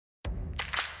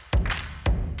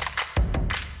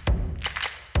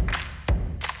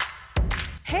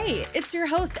Hey, it's your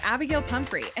host, Abigail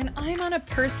Pumphrey, and I'm on a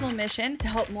personal mission to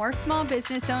help more small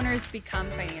business owners become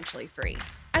financially free.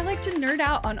 I like to nerd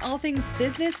out on all things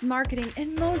business, marketing,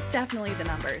 and most definitely the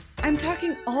numbers. I'm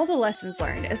talking all the lessons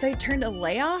learned as I turned a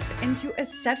layoff into a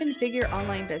 7-figure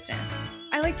online business.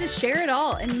 I like to share it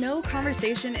all, and no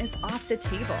conversation is off the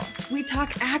table. We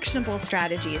talk actionable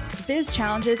strategies, biz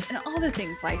challenges, and all the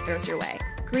things life throws your way.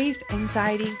 Grief,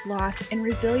 anxiety, loss, and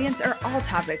resilience are all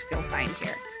topics you'll find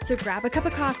here. So grab a cup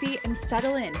of coffee and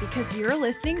settle in because you're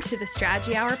listening to the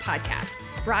Strategy Hour podcast,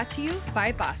 brought to you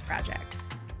by Boss Project.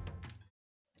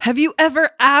 Have you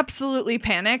ever absolutely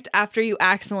panicked after you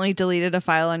accidentally deleted a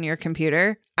file on your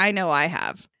computer? I know I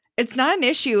have. It's not an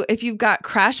issue if you've got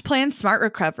CrashPlan Smart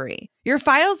Recovery. Your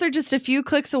files are just a few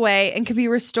clicks away and can be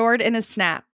restored in a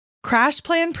snap.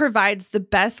 CrashPlan provides the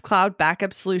best cloud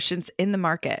backup solutions in the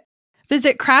market.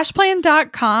 Visit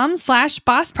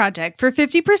crashplan.com/bossproject for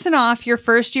 50% off your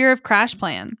first year of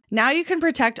CrashPlan. Now you can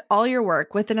protect all your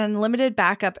work with an unlimited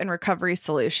backup and recovery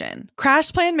solution.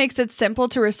 CrashPlan makes it simple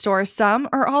to restore some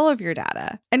or all of your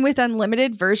data. And with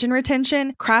unlimited version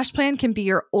retention, CrashPlan can be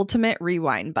your ultimate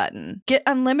rewind button. Get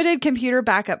unlimited computer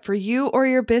backup for you or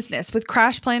your business with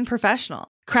CrashPlan Professional.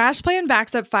 CrashPlan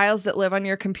backs up files that live on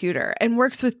your computer and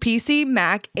works with PC,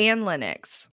 Mac, and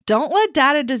Linux. Don't let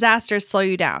data disasters slow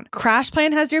you down.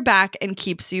 CrashPlan has your back and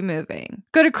keeps you moving.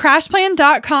 Go to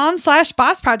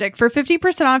crashplan.com/bossproject for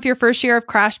 50% off your first year of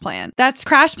CrashPlan. That's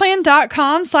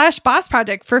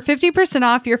crashplan.com/bossproject for 50%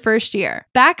 off your first year.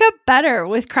 Back up better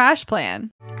with CrashPlan.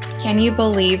 Can you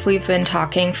believe we've been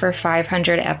talking for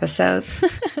 500 episodes?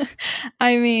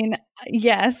 I mean,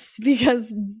 yes, because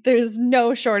there's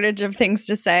no shortage of things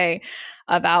to say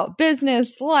about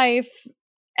business, life,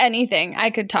 anything.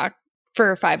 I could talk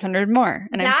for 500 more.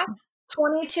 And that's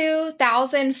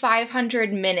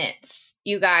 22,500 minutes,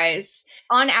 you guys,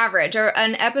 on average. Or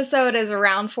an episode is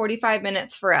around 45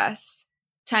 minutes for us,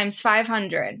 times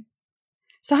 500.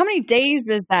 So how many days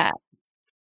is that?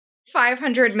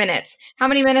 500 minutes. How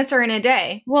many minutes are in a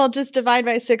day? Well, just divide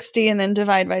by 60 and then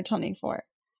divide by 24.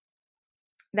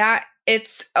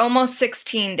 It's almost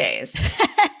 16 days.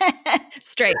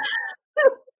 Straight.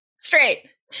 Straight.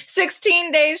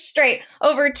 16 days straight,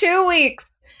 over 2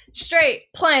 weeks straight,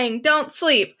 playing, don't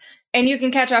sleep, and you can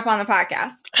catch up on the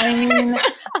podcast. I mean,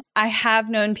 I have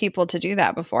known people to do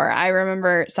that before. I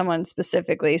remember someone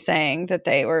specifically saying that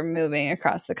they were moving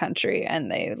across the country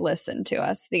and they listened to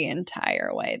us the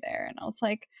entire way there. And I was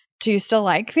like, do you still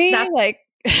like me?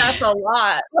 That's a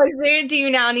lot. Like, do you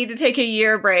now need to take a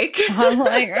year break? I'm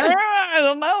like, I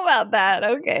don't know about that.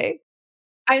 Okay.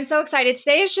 I'm so excited.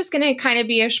 Today is just going to kind of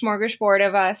be a smorgasbord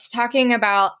of us talking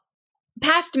about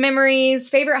past memories,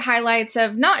 favorite highlights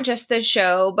of not just this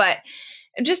show, but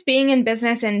just being in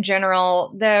business in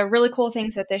general, the really cool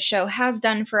things that this show has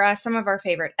done for us, some of our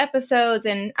favorite episodes,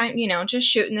 and just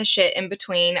shooting the shit in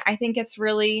between. I think it's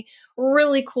really,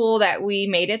 really cool that we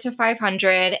made it to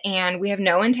 500 and we have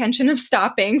no intention of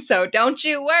stopping. So don't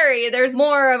you worry. There's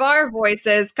more of our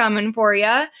voices coming for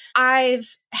you.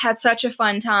 I've had such a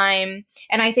fun time.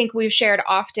 And I think we've shared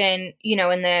often,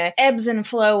 in the ebbs and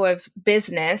flow of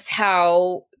business,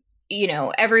 how,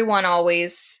 everyone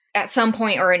always at some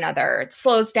point or another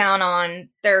slows down on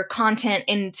their content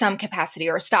in some capacity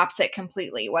or stops it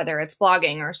completely, whether it's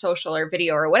blogging or social or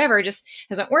video or whatever. It just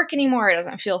doesn't work anymore. It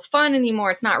doesn't feel fun anymore.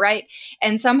 It's not right.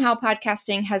 And somehow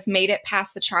podcasting has made it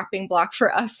past the chopping block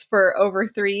for us for over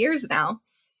 3 years now.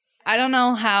 I don't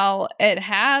know how it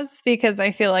has, because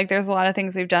I feel like there's a lot of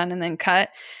things we've done and then cut,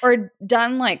 or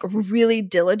done like really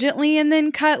diligently and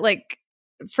then cut. Like,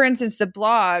 for instance, the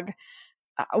blog,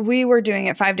 we were doing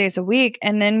it 5 days a week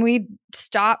and then we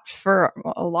stopped for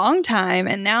a long time.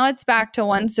 And now it's back to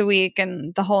once a week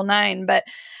and the whole nine. But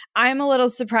I'm a little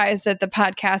surprised that the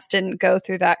podcast didn't go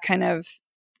through that kind of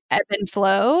ebb and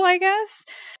flow, I guess.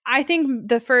 I think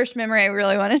the first memory I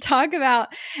really want to talk about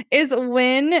is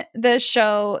when the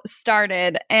show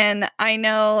started. And I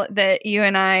know that you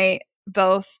and I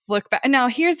both look back. Now,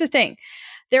 here's the thing.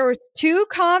 There were 2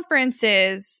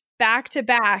 conferences back to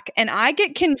back, and I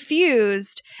get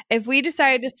confused if we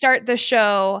decided to start the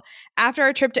show after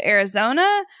our trip to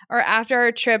Arizona or after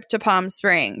our trip to Palm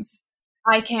Springs.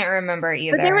 I can't remember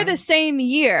either. But they were the same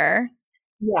year.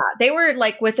 Yeah, they were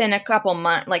like within a couple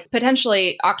months, like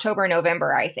potentially October,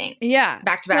 November, I think. Yeah.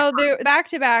 Back to back. So they're back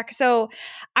to back. So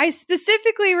I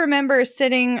specifically remember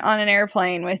sitting on an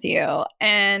airplane with you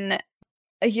and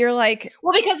you're like...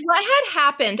 Well, because what had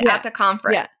happened at the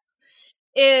conference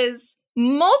is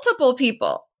multiple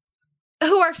people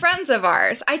who are friends of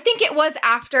ours. I think it was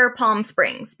after Palm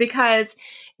Springs, because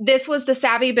this was the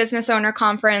Savvy Business Owner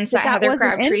Conference that Heather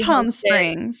Crabtree in Palm hosted.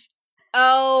 Springs.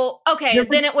 Oh, okay.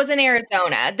 Then it was in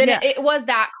Arizona. Then it was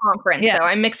that conference, though.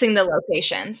 I'm mixing the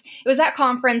locations. It was that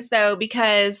conference, though,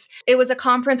 because it was a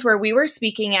conference where we were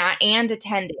speaking at and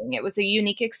attending. It was a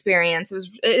unique experience.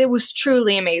 It was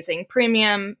truly amazing.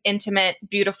 Premium, intimate,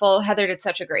 beautiful. Heather did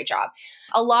such a great job.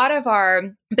 A lot of our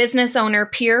business owner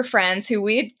peer friends who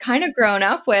we'd kind of grown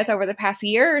up with over the past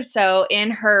year or so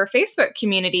in her Facebook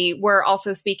community were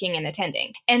also speaking and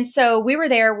attending. And so we were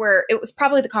there where it was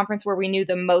probably the conference where we knew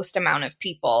the most amount of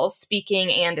people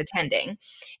speaking and attending.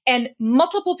 And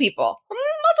multiple people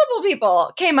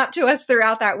came up to us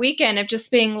throughout that weekend of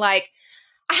just being like,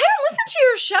 I haven't listened to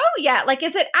your show yet. Like,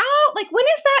 is it out? Like, when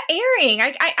is that airing?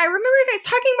 I remember you guys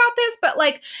talking about this, but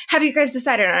like, have you guys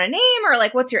decided on a name or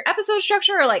like, what's your episode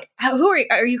structure? Or like,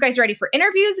 are you guys ready for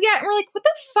interviews yet? And we're like, what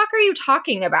the fuck are you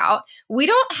talking about? We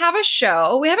don't have a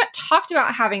show. We haven't talked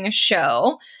about having a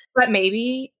show, but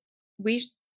maybe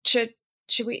we should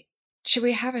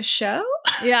we have a show?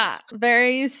 Yeah,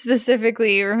 very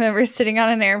specifically remember sitting on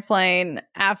an airplane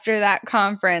after that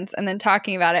conference and then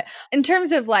talking about it. In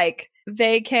terms of like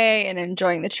vacay and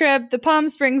enjoying the trip, the Palm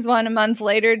Springs one a month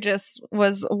later just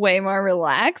was way more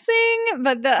relaxing,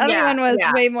 but the other one was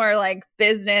way more like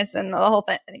business and the whole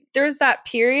thing. There was that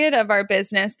period of our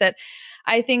business that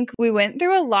I think we went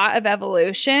through a lot of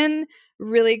evolution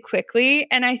really quickly.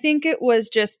 And I think it was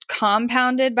just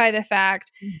compounded by the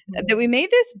fact that we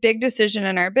made this big decision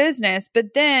in our business,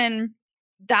 but then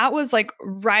that was like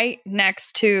right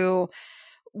next to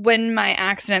when my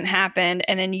accident happened.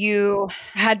 And then you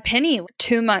had Penny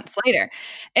 2 months later.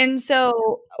 And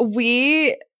so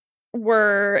we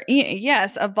were,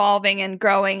 yes, evolving and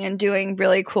growing and doing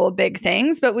really cool, big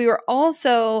things, but we were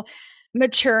also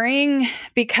maturing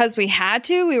because we had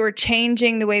to. We were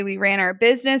changing the way we ran our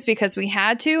business because we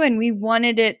had to, and we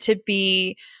wanted it to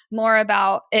be more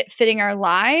about it fitting our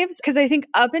lives. Because I think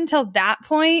up until that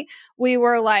point, we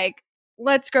were like,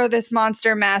 let's grow this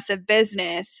monster massive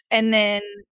business. And then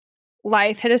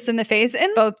life hit us in the face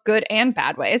in both good and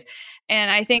bad ways. And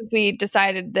I think we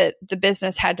decided that the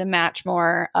business had to match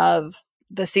more of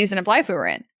the season of life we were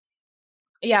in.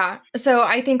 Yeah. So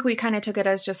I think we kind of took it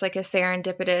as just like a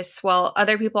serendipitous, well,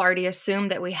 other people already assume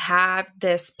that we have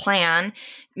this plan.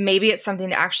 Maybe it's something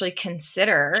to actually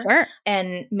consider. Sure.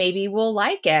 And maybe we'll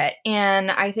like it.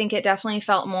 And I think it definitely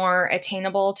felt more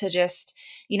attainable to just,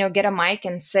 get a mic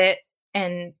and sit.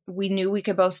 And we knew we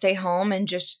could both stay home and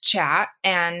just chat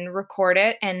and record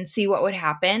it and see what would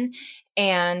happen.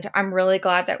 And I'm really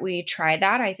glad that we tried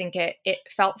that. I think it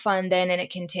felt fun then, and it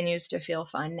continues to feel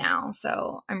fun now.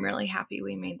 So I'm really happy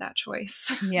we made that choice.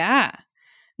 Yeah.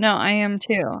 No, I am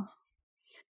too.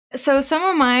 So some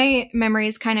of my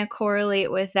memories kind of correlate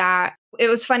with that. It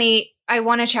was funny. I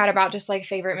want to chat about just like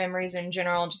favorite memories in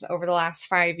general, just over the last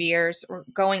 5 years. We're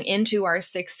going into our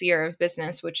 6th year of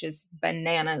business, which is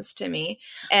bananas to me.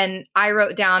 And I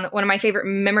wrote down one of my favorite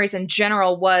memories in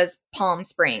general was Palm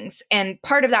Springs. And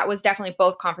part of that was definitely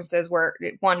both conferences, where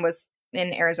one was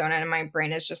in Arizona and my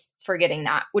brain is just forgetting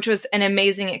that, which was an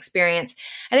amazing experience.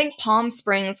 I think Palm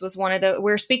Springs was we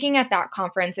were speaking at that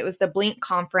conference. It was the Blink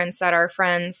conference that our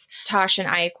friends Tosh and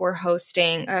Ike were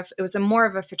hosting. It was more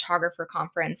of a photographer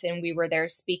conference, and we were there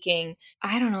speaking,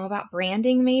 I don't know, about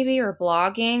branding maybe, or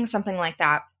blogging, something like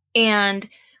that. And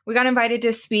we got invited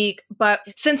to speak, but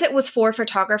since it was for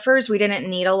photographers, we didn't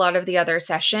need a lot of the other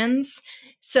sessions.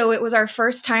 So it was our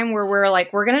first time where we're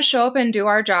like, we're going to show up and do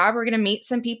our job. We're going to meet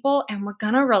some people and we're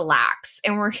going to relax.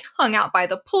 And we hung out by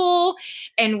the pool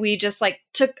and we just like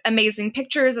took amazing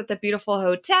pictures at the beautiful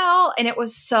hotel. And it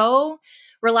was so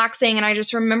relaxing. And I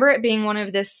just remember it being one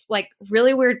of this like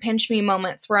really weird pinch me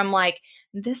moments where I'm like,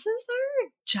 this is our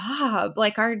job.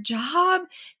 Like our job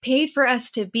paid for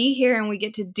us to be here, and we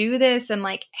get to do this and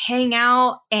like hang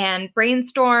out and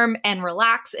brainstorm and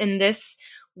relax in this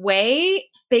way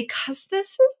because this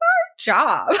is our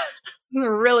job. It's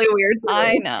really weird.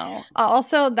 I know.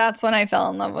 Also, that's when I fell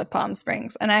in love with Palm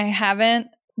Springs, and I haven't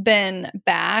been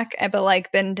back, but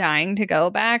like been dying to go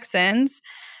back since.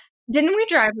 Didn't we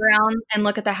drive around and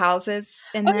look at the houses?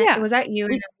 Yeah. Was that you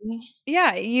and me?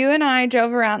 Yeah, you and I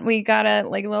drove around. We got a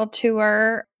like little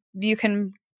tour. You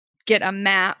can get a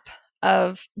map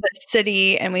of the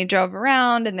city, and we drove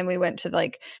around, and then we went to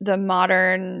like the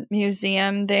modern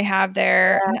museum they have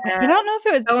there. Yeah. I don't know if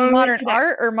it was modern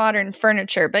art or modern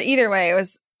furniture, but either way, it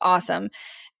was awesome.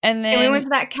 And then we went to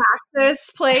that cactus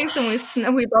place,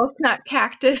 and we both snuck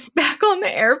cactus back on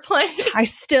the airplane. I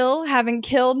still haven't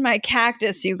killed my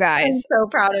cactus, you guys. I'm so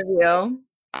proud of you.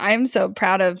 I'm so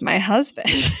proud of my husband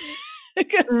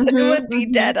because it would be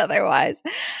dead otherwise.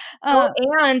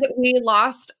 And we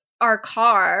lost our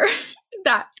car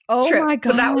that Oh trip. my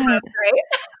So that was God.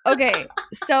 great. Okay,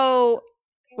 so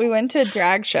we went to a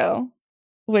drag show,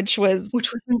 which was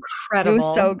incredible. It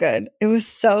was so good. It was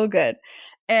so good.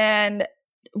 And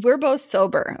we're both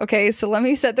sober. Okay, so let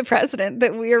me set the precedent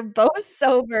that we are both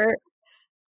sober,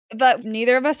 but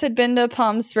neither of us had been to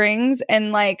Palm Springs.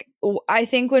 And like, I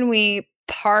think when we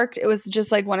parked, it was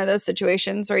just like one of those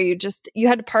situations where you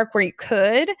had to park where you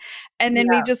could, and then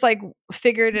we just like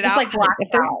figured it Just out. like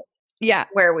blacked out. Yeah.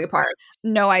 Where we parked.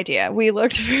 No idea. We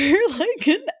looked for like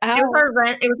an hour.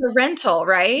 It was a rental,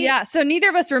 right? Yeah. So neither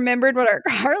of us remembered what our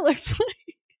car looked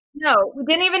like. No, we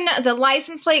didn't even know. The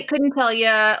license plate couldn't tell you.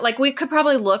 Like, we could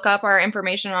probably look up our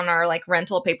information on our like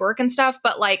rental paperwork and stuff,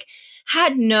 but like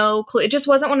had no clue. It just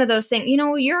wasn't one of those things. You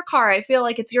know, your car, I feel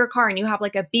like it's your car and you have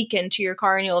like a beacon to your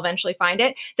car and you'll eventually find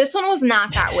it. This one was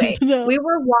not that way. No. We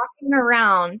were walking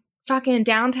around fucking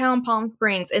downtown Palm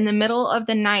Springs in the middle of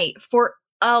the night for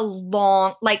a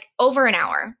long, like over an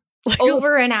hour.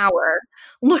 Over an hour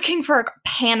looking for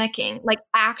panicking, like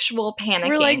actual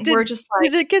panicking. We're just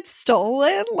like, did it get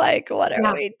stolen? Like, what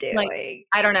are we doing? Like,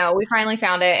 I don't know. We finally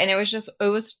found it, and it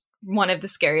was one of the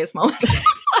scariest moments.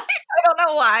 I don't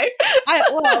know why.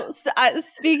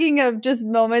 Speaking of just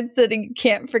moments that you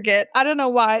can't forget, I don't know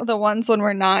why the ones when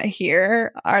we're not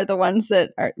here are the ones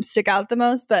that stick out the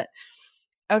most. But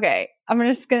okay, I'm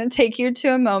just going to take you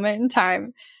to a moment in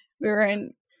time. We were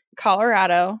in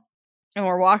Colorado. And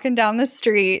we're walking down the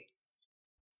street.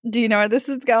 Do you know where this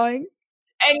is going?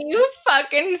 And you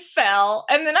fucking fell.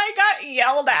 And then I got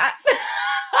yelled at.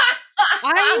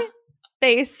 I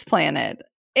face planted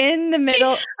in the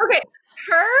middle. Okay.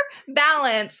 Her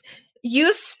balance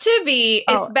used to be,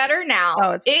 it's better now.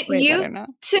 Oh, it used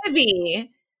to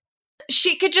be,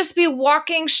 she could just be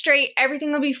walking straight.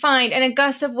 Everything would be fine. And a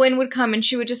gust of wind would come and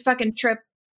she would just fucking trip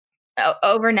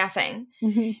over nothing.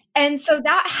 Mm-hmm. And so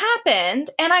that happened,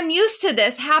 and I'm used to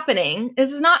this happening.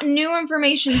 This is not new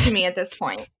information to me at this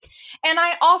point. And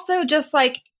I also just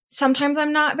like, sometimes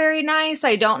I'm not very nice.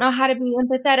 I don't know how to be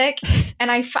empathetic. And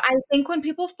I think when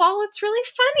people fall, it's really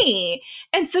funny.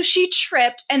 And so she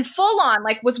tripped and full on,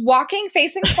 like was walking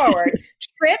facing forward,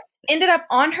 tripped, ended up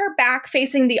on her back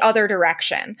facing the other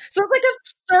direction. So it's like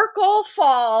a circle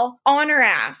fall on her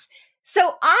ass.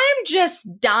 So I'm just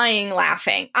dying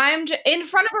laughing. I'm in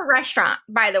front of a restaurant,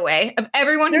 by the way, of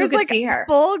everyone who could see her.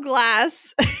 Full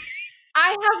glass.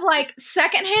 I have like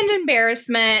secondhand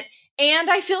embarrassment, and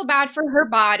I feel bad for her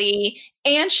body.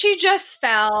 And she just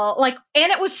fell like,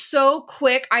 and it was so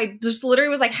quick. I just literally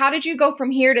was like, how did you go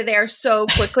from here to there so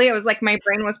quickly? I was like, my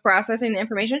brain was processing the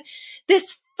information.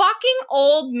 This fucking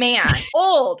old man,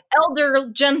 elder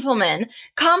gentleman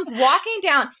comes walking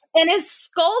down and is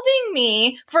scolding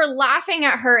me for laughing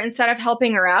at her instead of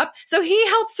helping her up. So he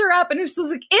helps her up and it's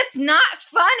just like, it's not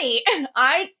funny. And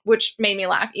which made me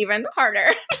laugh even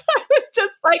harder. I was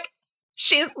just like,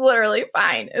 she's literally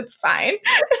fine. It's fine.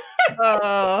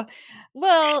 Oh,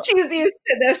 well. She's used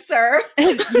to this, sir.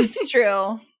 It's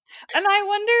true. And I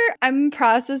wonder, I'm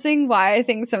processing why I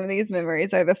think some of these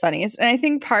memories are the funniest. And I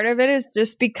think part of it is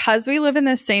just because we live in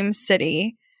the same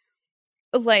city.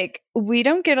 Like, we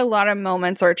don't get a lot of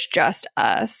moments where it's just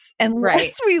us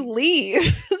unless we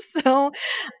leave. So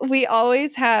we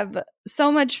always have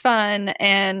so much fun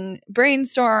and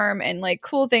brainstorm and like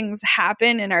cool things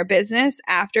happen in our business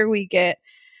after we get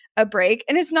a break.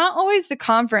 And it's not always the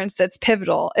conference that's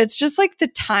pivotal. It's just like the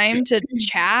time to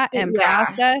chat and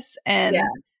process and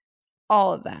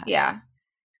all of that. Yeah.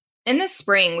 In the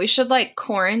spring, we should like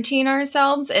quarantine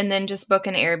ourselves and then just book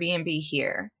an Airbnb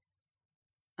here.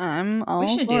 We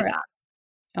should do that.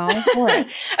 All for it.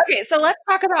 Okay, so let's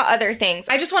talk about other things.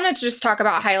 I just wanted to just talk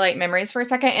about highlight memories for a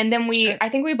second. And then I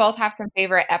think we both have some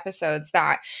favorite episodes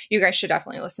that you guys should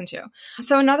definitely listen to.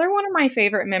 So another one of my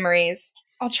favorite memories,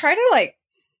 I'll try to like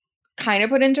kind of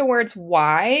put into words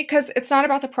why, because it's not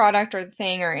about the product or the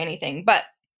thing or anything. But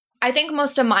I think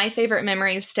most of my favorite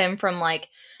memories stem from like,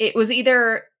 it was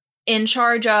either in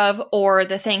charge of or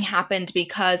the thing happened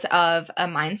because of a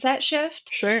mindset shift.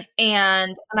 Sure.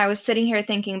 And when I was sitting here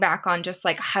thinking back on just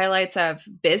like highlights of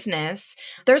business,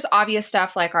 there's obvious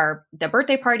stuff like the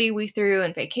birthday party we threw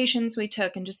and vacations we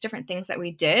took and just different things that we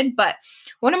did. But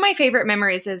one of my favorite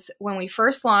memories is when we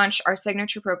first launched our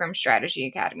signature program, Strategy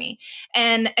Academy.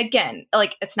 And again,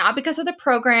 like it's not because of the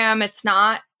program. It's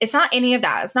not any of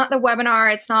that. It's not the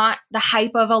webinar. It's not the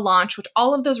hype of a launch, which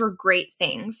all of those were great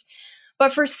things.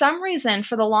 But for some reason,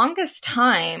 for the longest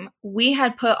time, we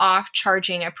had put off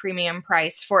charging a premium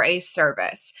price for a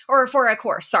service or for a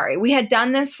course. Sorry, we had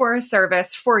done this for a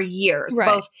service for years,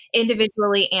 both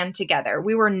individually and together.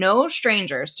 We were no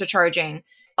strangers to charging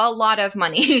a lot of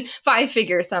money, 5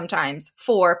 figures sometimes,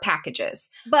 for packages.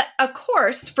 But of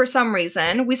course, for some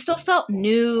reason, we still felt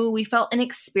new, we felt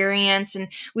inexperienced, and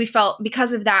we felt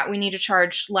because of that, we need to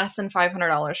charge less than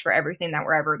 $500 for everything that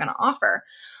we're ever going to offer.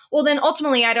 Well, then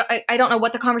ultimately, I don't know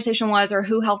what the conversation was or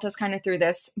who helped us kind of through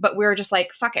this, but we were just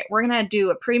like, fuck it. We're going to do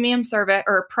a premium service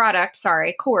or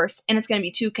course, and it's going to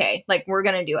be $2,000. Like, we're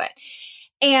going to do it.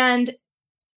 And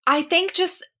I think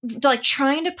just like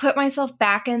trying to put myself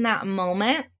back in that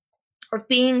moment of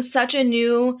being such a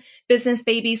new business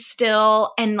baby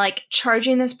still and like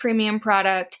charging this premium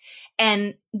product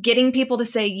and getting people to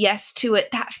say yes to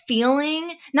it, that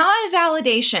feeling, not a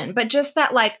validation, but just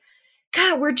that like,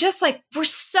 God, we're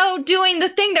so doing the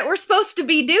thing that we're supposed to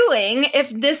be doing if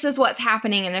this is what's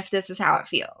happening and if this is how it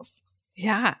feels.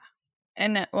 Yeah.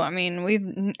 And well, I mean,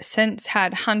 we've since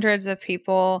had hundreds of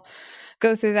people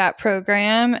go through that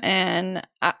program, and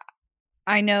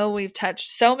I know we've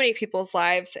touched so many people's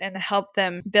lives and helped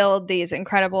them build these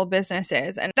incredible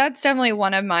businesses. And that's definitely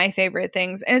one of my favorite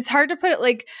things. And it's hard to put it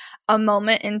like a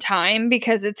moment in time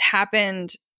because it's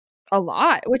happened a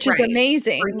lot, which is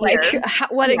amazing. Like,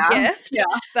 what a gift. Yeah.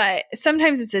 But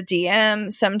sometimes it's a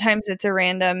DM, sometimes it's a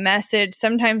random message,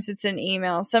 sometimes it's an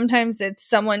email, sometimes it's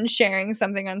someone sharing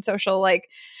something on social, like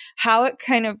how it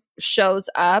kind of shows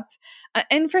up.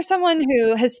 And for someone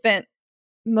who has spent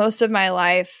most of my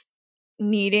life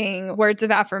needing words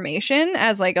of affirmation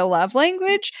as like a love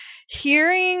language,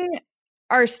 hearing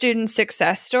our students'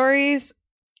 success stories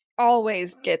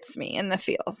always gets me in the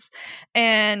feels.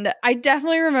 And I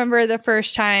definitely remember the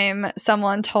first time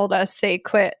someone told us they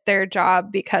quit their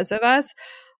job because of us.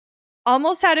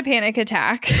 Almost had a panic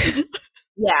attack.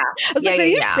 Yeah. I was like, are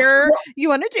you sure you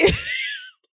want to do?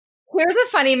 Here's a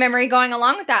funny memory going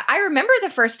along with that. I remember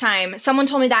the first time someone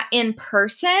told me that in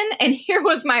person, and here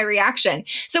was my reaction.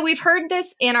 So we've heard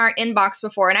this in our inbox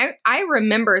before, and I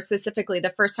remember specifically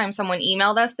the first time someone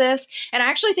emailed us this, and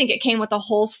I actually think it came with a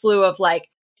whole slew of like,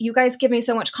 you guys give me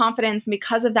so much confidence. And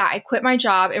because of that, I quit my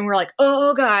job. And we're like,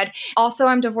 oh God. Also,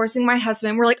 I'm divorcing my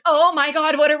husband. We're like, oh my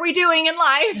God, what are we doing in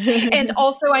life? And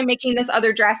also I'm making this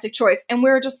other drastic choice. And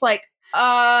we're just like,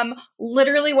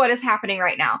 literally what is happening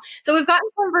right now? So we've gotten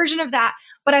some version of that,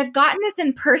 but I've gotten this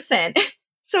in person.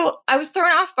 So I was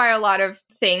thrown off by a lot of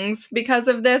things because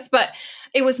of this, but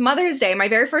it was Mother's Day, my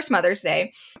very first Mother's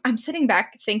Day. I'm sitting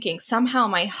back thinking somehow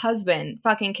my husband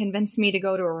fucking convinced me to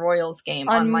go to a Royals game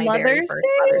on my very first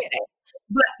Mother's Day.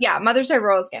 But yeah, Mother's Day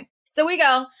Royals game. So we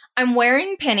go. I'm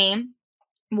wearing Penny,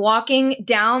 walking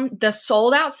down the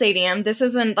sold out stadium. This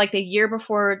is when like the year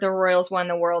before the Royals won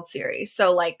the World Series.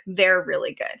 So like they're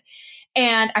really good.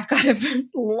 And I've got a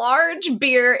large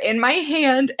beer in my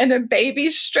hand and a baby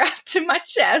strapped to my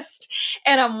chest.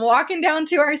 And I'm walking down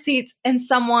to our seats and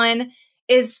someone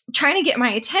is trying to get my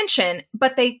attention,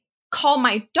 but they call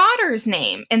my daughter's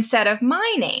name instead of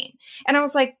my name. And I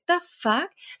was like, the fuck?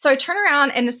 So I turn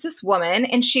around and it's this woman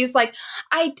and she's like,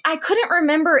 I couldn't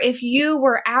remember if you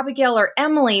were Abigail or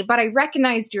Emily, but I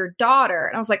recognized your daughter.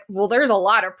 And I was like, well, there's a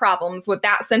lot of problems with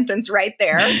that sentence right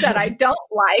there that I don't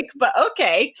like, but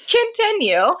okay,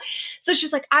 continue. So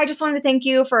she's like, I just wanted to thank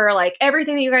you for like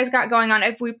everything that you guys got going on.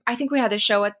 I think we had this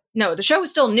show the show was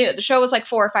still new. The show was like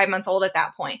 4 or 5 months old at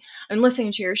that point. I'm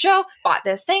listening to your show, bought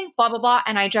this thing, blah, blah, blah.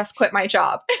 And I just quit my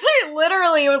job. And I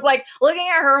literally was like looking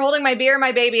at her holding my beer,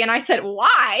 my baby. And I said,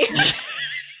 why?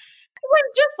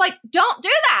 I'm just like, don't do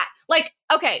that. Like,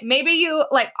 okay, maybe you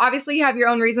like, obviously you have your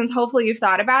own reasons. Hopefully you've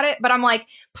thought about it, but I'm like,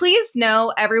 please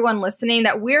know everyone listening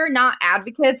that we're not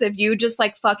advocates of you just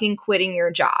like fucking quitting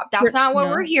your job. That's not what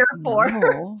we're here for.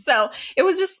 No. So it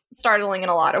was just startling in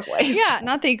a lot of ways. Yeah.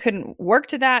 Not that you couldn't work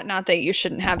to that. Not that you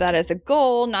shouldn't have that as a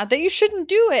goal. Not that you shouldn't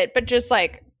do it, but just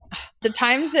like the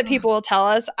times that people will tell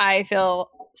us, I feel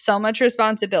so much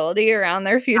responsibility around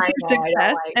their future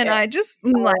success. I just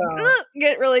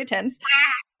get really tense.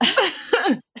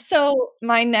 So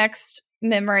my next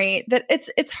memory that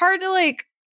it's hard to like,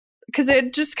 because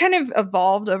it just kind of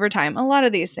evolved over time. A lot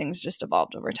of these things just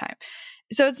evolved over time.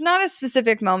 So it's not a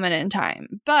specific moment in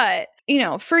time, but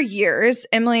for years,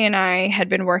 Emily and I had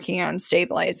been working on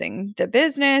stabilizing the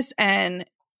business, and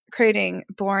creating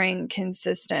boring,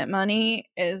 consistent money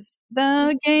is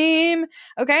the game.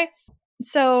 Okay.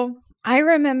 So I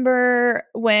remember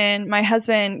when my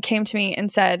husband came to me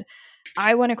and said,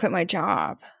 I want to quit my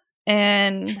job.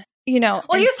 And, well, he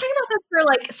was talking about this for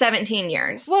like 17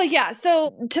 years. Well, yeah.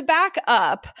 So to back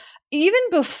up, even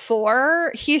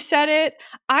before he said it,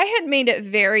 I had made it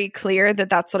very clear that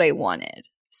that's what I wanted.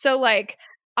 So like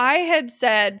I had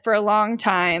said for a long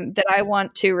time that I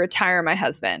want to retire my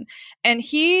husband, and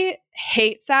he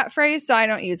hates that phrase. So I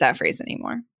don't use that phrase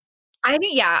anymore. I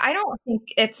don't think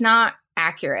it's not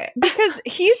accurate. Because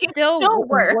he still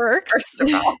works. First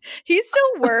of all. He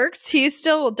still works. He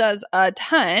still does a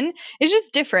ton. It's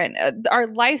just different. Our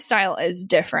lifestyle is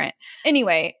different.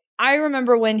 Anyway, I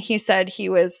remember when he said he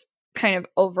was kind of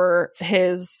over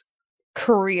his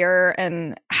career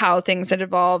and how things had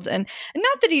evolved. And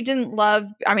not that he didn't love,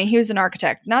 I mean, he was an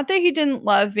architect. Not that he didn't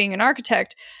love being an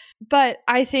architect, but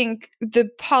I think the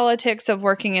politics of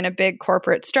working in a big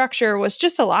corporate structure was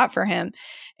just a lot for him.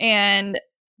 And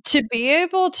to be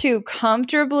able to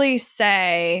comfortably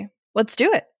say, let's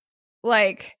do it,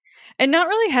 like, and not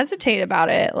really hesitate about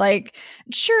it. Like,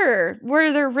 sure,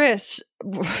 were there risks?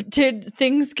 Did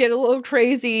things get a little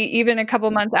crazy even a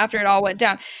couple months after it all went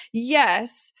down?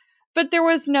 Yes, but there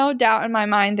was no doubt in my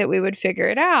mind that we would figure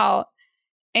it out.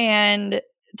 And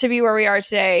to be where we are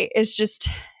today is just,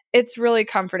 it's really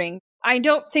comforting. I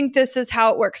don't think this is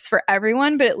how it works for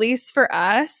everyone, but at least for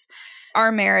us,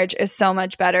 our marriage is so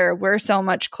much better. We're so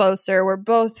much closer. We're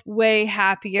both way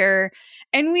happier.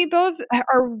 And we both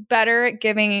are better at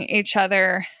giving each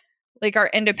other like our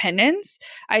independence.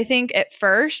 I think at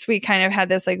first we kind of had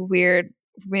this like weird,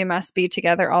 we must be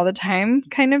together all the time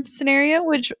kind of scenario,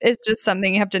 which is just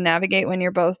something you have to navigate when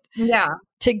you're both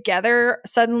together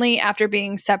suddenly after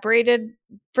being separated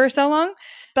for so long.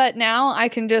 But now I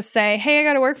can just say, hey, I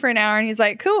got to work for an hour. And he's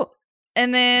like, cool.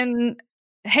 And then,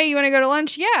 hey, you want to go to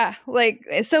lunch? Yeah. Like,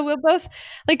 so we'll both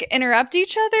like interrupt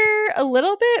each other a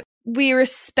little bit. We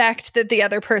respect that the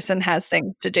other person has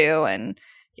things to do and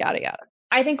yada, yada.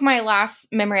 I think my last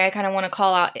memory I kind of want to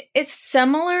call out is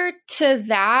similar to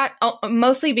that,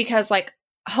 mostly because like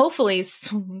hopefully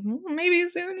maybe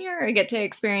soon here I get to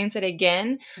experience it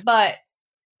again. But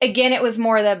again, it was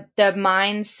more the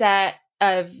mindset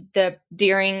of the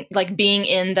during like being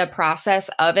in the process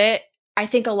of it. I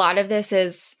think a lot of this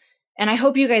is, and I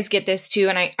hope you guys get this too.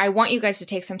 And I want you guys to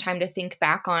take some time to think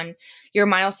back on your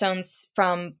milestones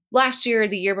from last year,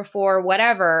 the year before,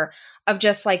 whatever, of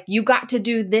just like, you got to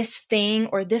do this thing,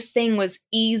 or this thing was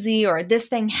easy, or this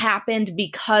thing happened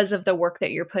because of the work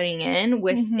that you're putting in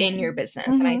within your business.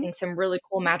 And I think some really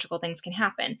cool, magical things can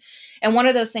happen. And one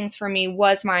of those things for me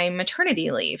was my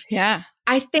maternity leave. Yeah.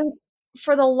 I think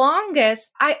for the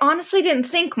longest, I honestly didn't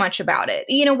think much about it.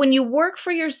 You know, when you work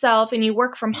for yourself and you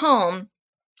work from home,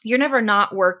 you're never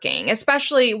not working,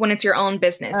 especially when it's your own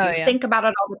business. You think about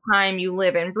it all the time. You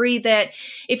live and breathe it.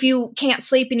 If you can't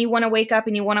sleep and you want to wake up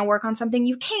and you want to work on something,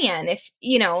 you can. If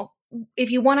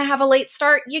you want to have a late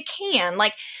start, you can.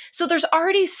 Like, so there's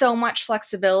already so much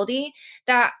flexibility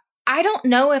that I don't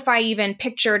know if I even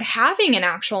pictured having an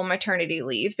actual maternity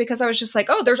leave, because I was just like,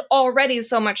 oh, there's already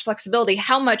so much flexibility.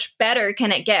 How much better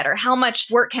can it get? Or how much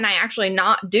work can I actually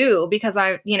not do? Because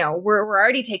we're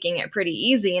already taking it pretty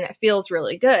easy and it feels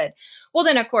really good. Well,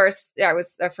 then, of course, I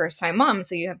was a first-time mom,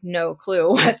 so you have no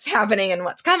clue what's happening and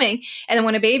what's coming. And then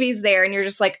when a baby's there and you're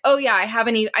just like, oh, yeah,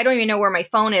 I don't even know where my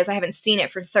phone is. I haven't seen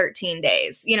it for 13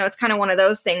 days. You know, it's kind of one of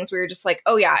those things where you're just like,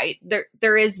 oh, yeah,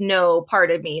 there is no part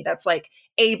of me that's like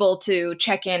able to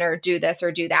check in or do this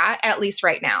or do that, at least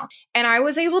right now. And I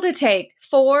was able to take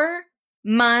 4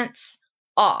 months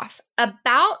off.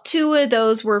 About 2 of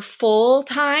those were full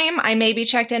time. I maybe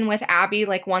checked in with Abby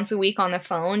like once a week on the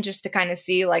phone just to kind of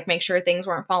see, like, make sure things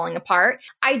weren't falling apart.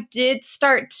 I did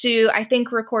start to, I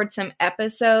think, record some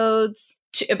episodes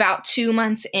about 2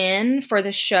 months in for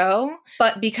the show,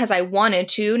 but because I wanted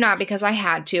to, not because I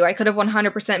had to. I could have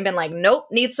 100% been like, nope,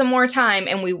 need some more time,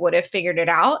 and we would have figured it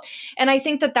out. And I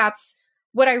think that that's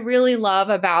what I really love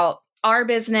about our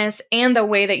business and the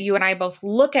way that you and I both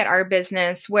look at our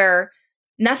business, where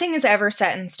nothing is ever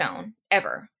set in stone,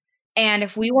 ever. And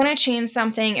if we want to change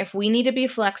something, if we need to be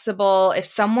flexible, if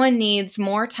someone needs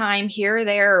more time here or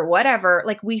there or whatever,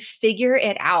 like, we figure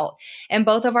it out. And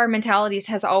both of our mentalities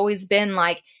has always been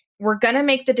like, we're going to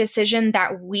make the decision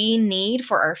that we need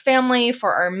for our family,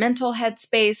 for our mental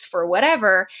headspace, for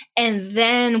whatever, and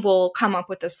then we'll come up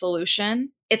with a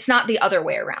solution. It's not the other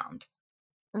way around.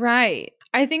 Right.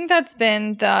 I think that's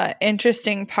been the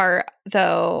interesting part,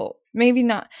 though. Maybe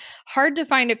not hard to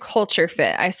find a culture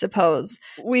fit, I suppose.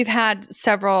 We've had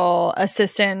several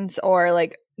assistants or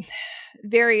like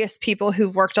various people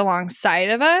who've worked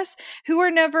alongside of us who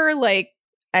were never like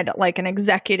at like an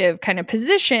executive kind of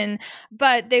position,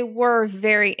 but they were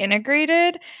very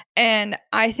integrated. And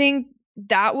I think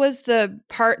that was the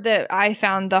part that I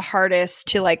found the hardest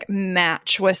to like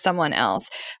match with someone else,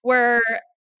 where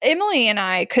Emily and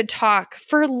I could talk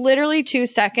for literally 2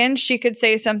 seconds. She could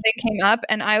say something came up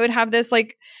and I would have this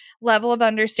like level of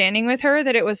understanding with her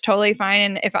that it was totally fine.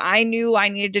 And if I knew I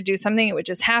needed to do something, it would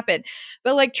just happen.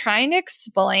 But like trying to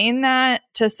explain that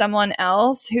to someone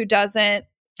else who doesn't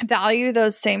value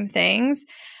those same things,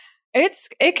 It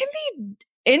can be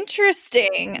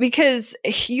interesting because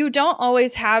you don't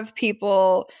always have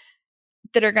people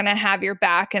that are going to have your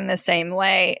back in the same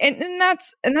way. And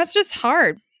that's just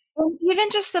hard. And even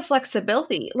just the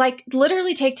flexibility, like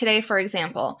literally take today, for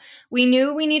example, we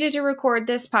knew we needed to record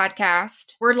this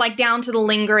podcast. We're like down to the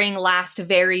lingering last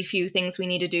very few things we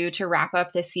need to do to wrap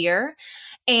up this year.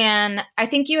 And I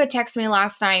think you had texted me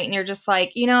last night and you're just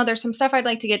like, there's some stuff I'd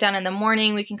like to get done in the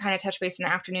morning. We can kind of touch base in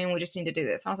the afternoon. We just need to do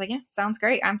this. And I was like, yeah, sounds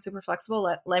great. I'm super flexible.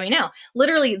 Let me know.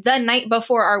 Literally the night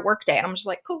before our work day. And I'm just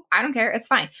like, cool, I don't care. It's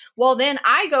fine. Well, then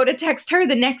I go to text her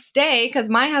the next day because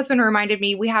my husband reminded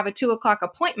me we have a 2:00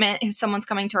 appointment if someone's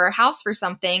coming to our house for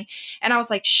something. And I was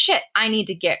like, shit, I need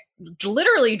to get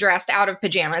literally dressed out of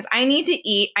pajamas. I need to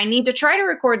eat. I need to try to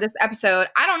record this episode.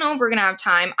 I don't know if we're going to have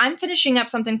time. I'm finishing up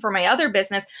something for my other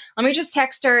business. Let me just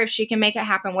text her if she can make it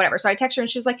happen, whatever. So I text her and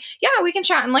she was like, yeah, we can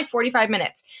chat in like 45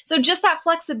 minutes. So just that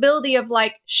flexibility of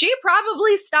like, she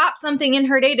probably stopped something in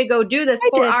her day to go do this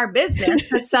for our business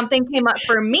because something came up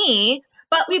for me.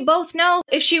 But we both know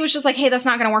if she was just like, hey, that's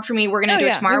not going to work for me, we're going to do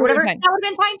it tomorrow, whatever, that would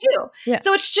have been fine too. Yeah.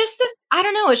 So it's just this, I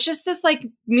don't know, it's just this like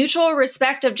mutual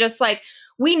respect of just like,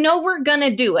 we know we're going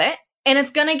to do it and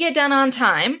it's going to get done on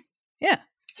time. Yeah.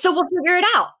 So we'll figure it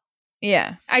out.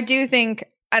 Yeah. I do think,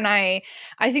 and I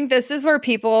think this is where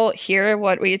people hear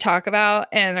what we talk about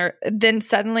and then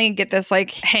suddenly get this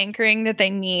like hankering that they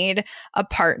need a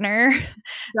partner.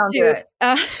 Don't do it.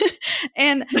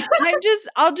 And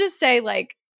I'll just say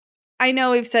like, I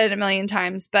know we've said it a million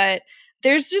times, but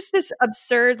there's just this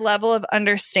absurd level of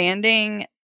understanding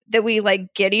that we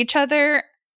like get each other.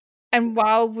 And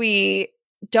while we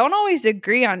don't always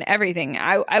agree on everything,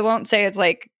 I won't say it's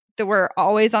like that we're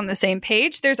always on the same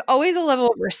page. There's always a level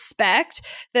of respect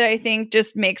that I think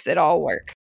just makes it all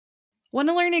work. Want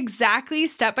to learn exactly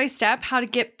step by step how to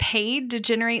get paid to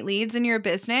generate leads in your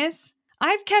business?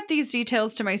 I've kept these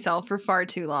details to myself for far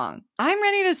too long. I'm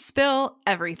ready to spill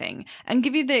everything and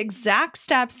give you the exact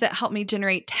steps that help me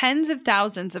generate tens of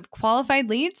thousands of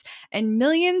qualified leads and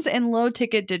millions in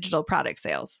low-ticket digital product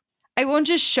sales. I won't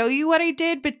just show you what I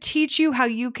did, but teach you how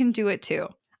you can do it too.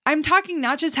 I'm talking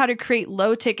not just how to create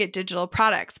low-ticket digital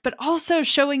products, but also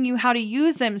showing you how to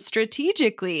use them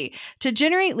strategically to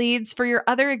generate leads for your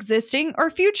other existing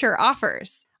or future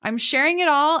offers. I'm sharing it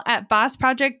all at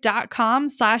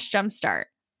bossproject.com/jumpstart,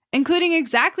 including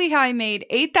exactly how I made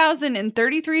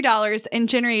 $8,033 and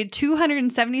generated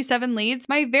 277 leads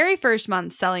my very first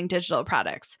month selling digital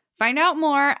products. Find out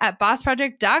more at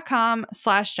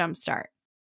bossproject.com/jumpstart.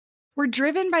 We're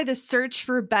driven by the search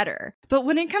for better, but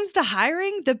when it comes to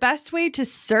hiring, the best way to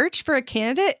search for a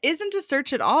candidate isn't to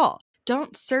search at all.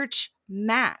 Don't search,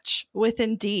 match with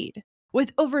Indeed.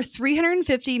 With over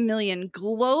 350 million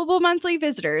global monthly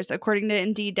visitors, according to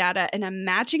Indeed data, and a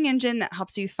matching engine that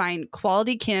helps you find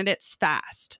quality candidates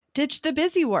fast. Ditch the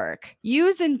busy work.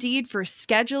 Use Indeed for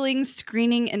scheduling,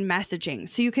 screening, and messaging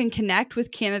so you can connect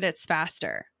with candidates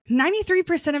faster.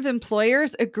 93% of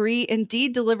employers agree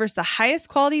Indeed delivers the highest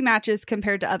quality matches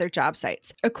compared to other job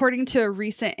sites, according to a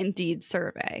recent Indeed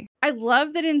survey. I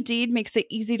love that Indeed makes it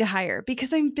easy to hire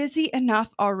because I'm busy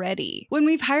enough already. When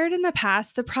we've hired in the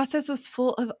past, the process was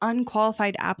full of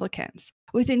unqualified applicants.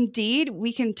 With Indeed,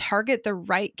 we can target the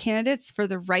right candidates for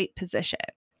the right position.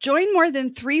 Join more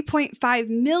than 3.5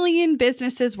 million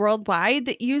businesses worldwide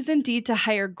that use Indeed to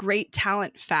hire great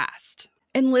talent fast.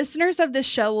 And listeners of this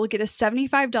show will get a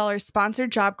 $75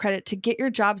 sponsored job credit to get your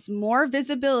jobs more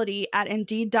visibility at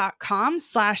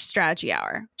Indeed.com/Strategy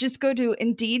Hour. Just go to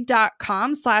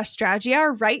Indeed.com/Strategy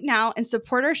Hour right now and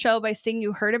support our show by saying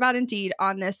you heard about Indeed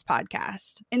on this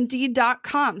podcast.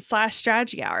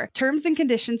 Indeed.com/Strategy Hour. Terms and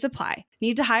conditions apply.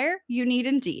 Need to hire? You need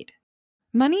Indeed.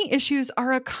 Money issues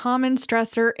are a common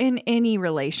stressor in any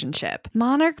relationship.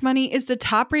 Monarch Money is the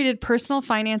top-rated personal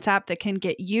finance app that can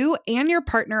get you and your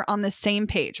partner on the same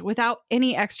page without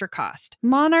any extra cost.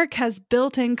 Monarch has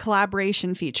built-in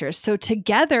collaboration features, so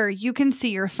together you can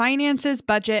see your finances,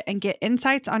 budget, and get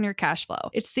insights on your cash flow.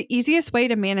 It's the easiest way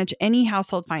to manage any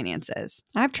household finances.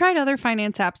 I've tried other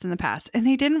finance apps in the past, and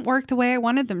they didn't work the way I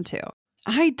wanted them to.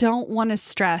 I don't want to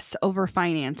stress over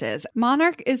finances.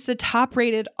 Monarch is the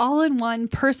top-rated all-in-one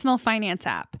personal finance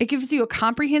app. It gives you a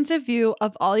comprehensive view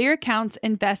of all your accounts,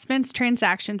 investments,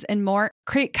 transactions, and more.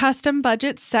 Create custom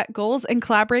budgets, set goals, and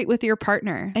collaborate with your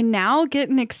partner. And now get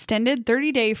an extended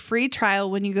 30-day free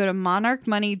trial when you go to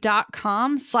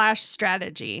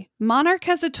monarchmoney.com/strategy. Monarch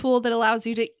has a tool that allows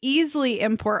you to easily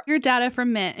import your data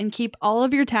from Mint and keep all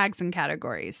of your tags and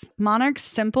categories. Monarch's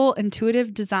simple,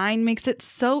 intuitive design makes it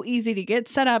so easy to get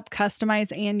set up,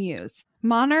 customize, and use.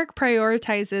 Monarch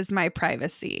prioritizes my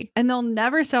privacy, and they'll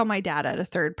never sell my data to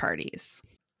third parties.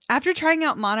 After trying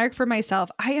out Monarch for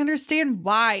myself, I understand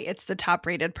why it's the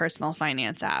top-rated personal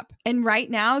finance app. And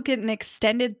right now, get an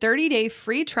extended 30-day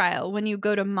free trial when you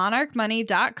go to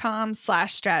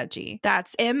monarchmoney.com/strategy.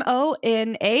 That's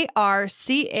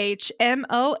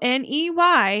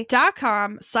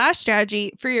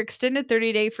monarchmoney.com/strategy for your extended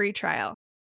 30-day free trial.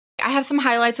 I have some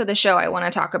highlights of the show I want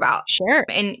to talk about. Sure.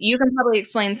 And you can probably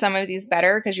explain some of these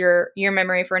better because your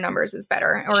memory for numbers is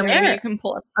better. Or Sure. maybe you can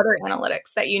pull up other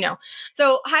analytics that you know.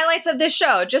 So highlights of this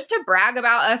show, just to brag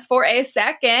about us for a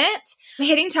second.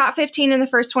 Hitting top 15 in the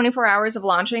first 24 hours of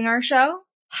launching our show.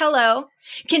 Hello.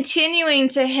 Continuing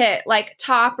to hit like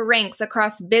top ranks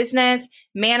across business,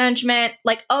 management,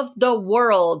 like of the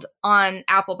world on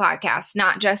Apple Podcasts,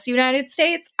 not just United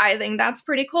States. I think that's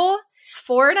pretty cool.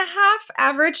 4.5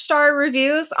 average star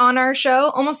reviews on our show,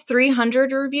 almost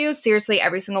 300 reviews. Seriously,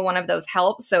 every single one of those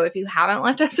helps. So if you haven't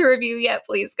left us a review yet,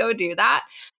 please go do that.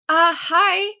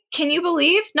 Hi, can you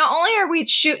believe? Not only are we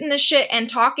shooting the shit and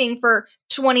talking for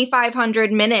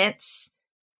 2,500 minutes,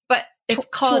 but it's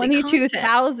called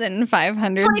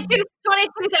 22,500.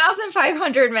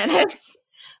 22,500 minutes.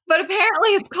 But apparently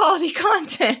it's quality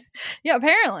content. Yeah,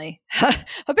 apparently.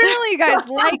 Apparently you guys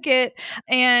like it.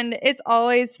 And it's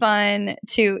always fun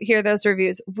to hear those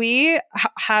reviews. We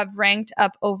have ranked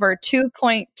up over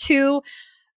 2.2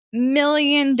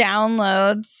 million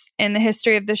downloads in the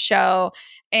history of the show.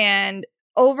 And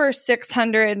over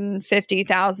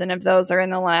 650,000 of those are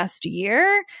in the last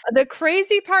year. The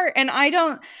crazy part, and I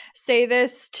don't say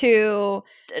this I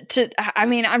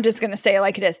mean, I'm just going to say it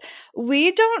like it is.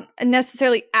 We don't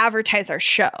necessarily advertise our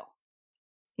show.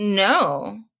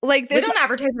 No. Like we don't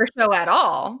advertise our show at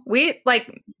all. We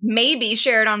like maybe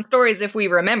share it on stories if we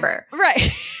remember. Right.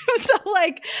 So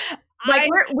like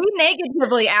we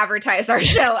negatively advertise our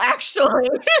show actually.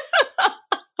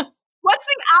 What's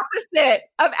the opposite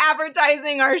of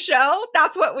advertising our show?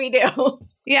 That's what we do.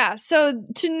 Yeah. So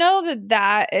to know that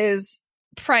that is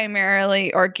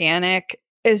primarily organic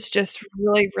is just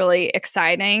really, really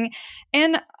exciting.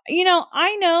 And, you know,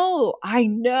 I know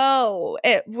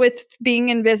it, with being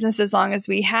in business as long as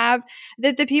we have,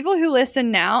 that the people who listen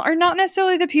now are not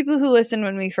necessarily the people who listened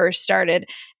when we first started.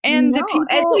 And the people,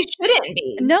 as we shouldn't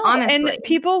be. No, honestly. And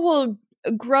people will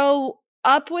grow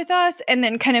up with us and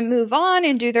then kind of move on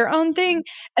and do their own thing.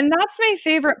 And that's my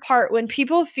favorite part, when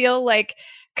people feel like,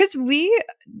 because we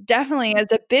definitely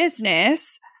as a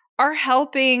business are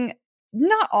helping,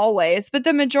 not always, but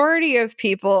the majority of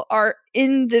people are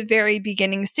in the very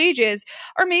beginning stages,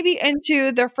 or maybe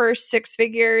into their first 6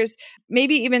 figures,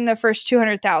 maybe even the first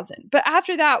 200,000. But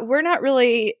after that, we're not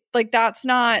really like, that's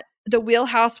not the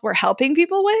wheelhouse we're helping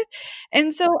people with.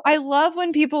 And so I love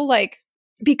when people like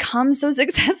become so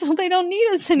successful they don't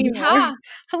need us anymore. Yeah.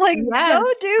 I'm like, yes. Go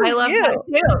do I love you. that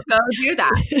too. Go do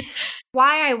that.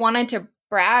 Why I wanted to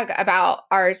brag about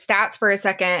our stats for a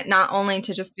second, not only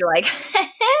to just be like,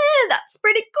 that's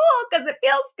pretty cool because it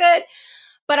feels good.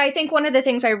 But I think one of the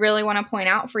things I really want to point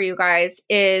out for you guys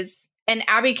is, and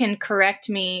Abby can correct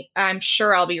me, I'm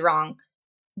sure I'll be wrong.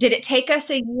 Did it take us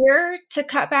a year to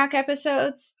cut back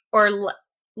episodes, or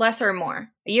less or more?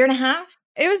 A year and a half?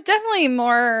 It was definitely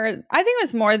more, I think it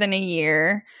was more than a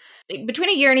year. Between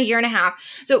a year and a half.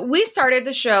 So we started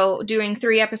the show doing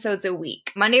 3 episodes a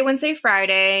week, Monday, Wednesday,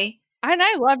 Friday. And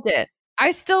I loved it.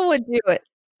 I still would do it.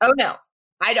 Oh, no,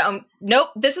 I don't. Nope.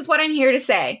 This is what I'm here to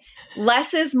say.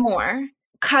 Less is more.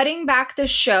 Cutting back the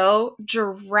show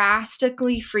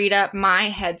drastically freed up my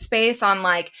headspace on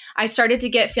like, I started to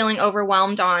get feeling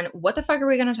overwhelmed on what the fuck are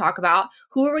we going to talk about?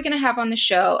 Who are we going to have on the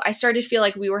show? I started to feel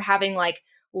like we were having like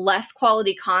less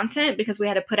quality content because we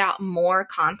had to put out more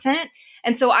content.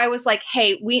 And so I was like,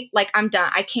 hey, I'm done.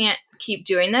 I can't keep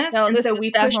doing this. No, and this so is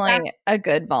we definitely a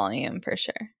good volume for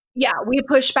sure. Yeah, we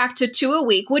pushed back to 2 a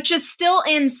week, which is still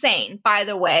insane, by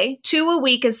the way. 2 a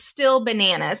week is still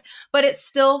bananas, but it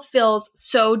still feels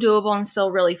so doable and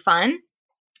still really fun.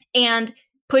 And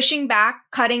pushing back,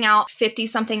 cutting out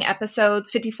 50-something episodes,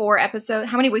 54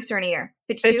 episodes. How many weeks are in a year?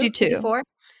 52? 54?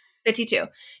 52.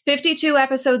 52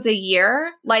 episodes a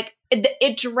year. Like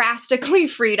it drastically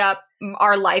freed up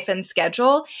our life and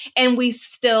schedule, and we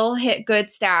still hit good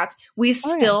stats. We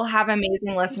still have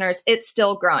amazing listeners. It's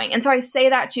still growing. And so I say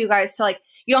that to you guys to like,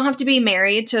 you don't have to be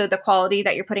married to the quality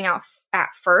that you're putting out at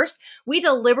first. We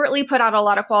deliberately put out a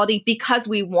lot of quality because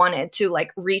we wanted to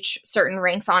like reach certain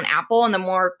ranks on Apple, and the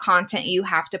more content you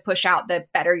have to push out, the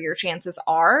better your chances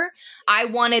are. I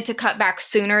wanted to cut back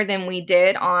sooner than we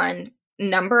did on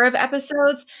number of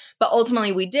episodes, but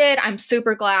ultimately we did. I'm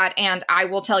super glad, and I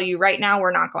will tell you right now,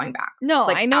 we're not going back. No,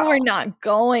 I know we're not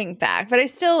going back, but I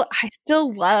still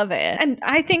love it. And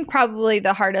I think probably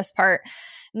the hardest part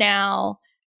now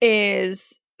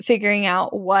is figuring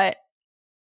out what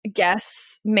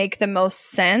guests make the most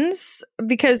sense,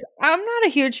 because I'm not a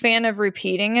huge fan of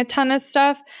repeating a ton of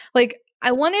stuff. Like,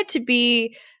 I want it to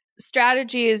be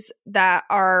strategies that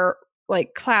are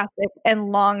like classic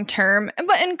and long term,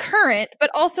 and current, but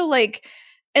also like,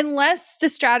 unless the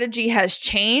strategy has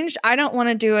changed, I don't want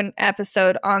to do an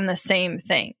episode on the same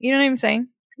thing. You know what I'm saying?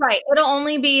 Right. It'll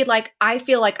only be like, I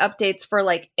feel like updates for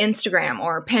like Instagram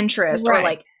or Pinterest or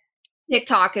like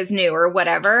TikTok is new or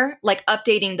whatever, like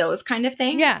updating those kind of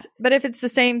things. Yeah. But if it's the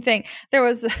same thing, there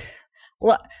was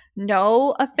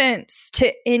no offense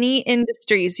to any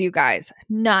industries, you guys,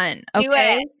 none. Okay. Do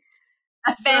it.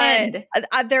 Offend.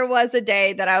 But, there was a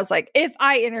day that I was like, if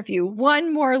I interview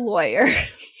one more lawyer.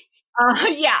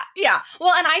 Yeah.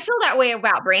 Well, and I feel that way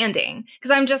about branding,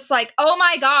 because I'm just like, oh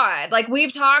my God, like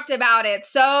we've talked about it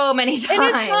so many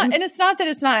times. And it's not that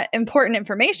it's not important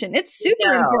information. It's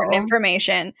super important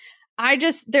information.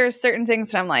 There's certain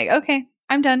things that I'm like, okay,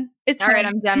 I'm done. It's all right.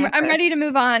 I'm done. I'm ready to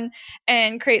move on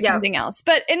and create something else.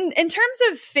 But in terms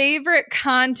of favorite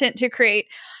content to create,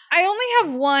 I only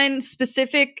have one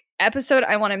specific episode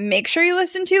I want to make sure you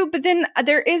listen to, but then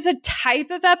there is a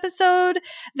type of episode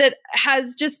that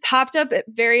has just popped up at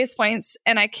various points,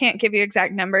 and I can't give you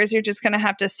exact numbers. You're just going to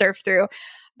have to surf through.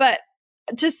 But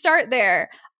to start there,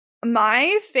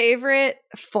 my favorite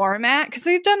format, because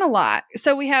we've done a lot.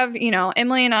 So we have,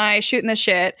 Emily and I shooting the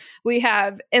shit. We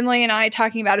have Emily and I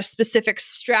talking about a specific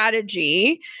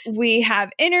strategy. We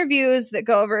have interviews that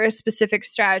go over a specific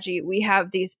strategy. We have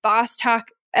these boss talk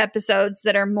episodes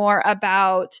that are more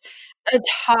about a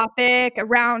topic, a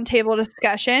roundtable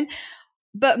discussion.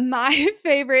 But my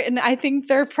favorite, and I think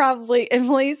they're probably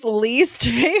Emily's least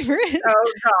favorite.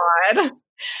 Oh God.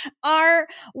 Are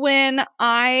when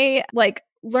I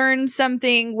learned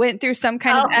something, went through some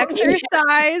kind of exercise,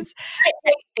 I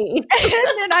hate these.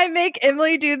 and then I make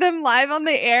Emily do them live on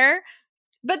the air.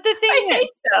 But the thing is,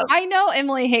 I know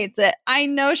Emily hates it. I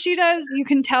know she does. You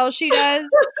can tell she does.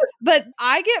 But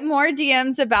I get more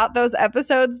DMs about those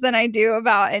episodes than I do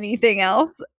about anything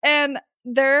else. And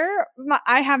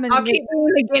I haven't. I'll keep being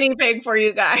the guinea pig for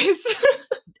you guys.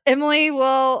 Emily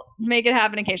will make it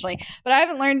happen occasionally. But I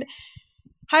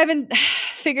haven't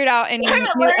figured out any new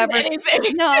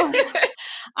anything. No.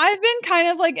 I've been kind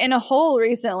of in a hole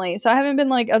recently. So I haven't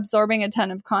been absorbing a ton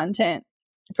of content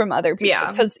from other people.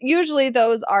 Yeah. Because usually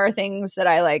those are things that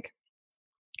I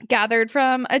gathered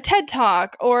from a TED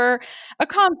Talk or a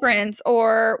conference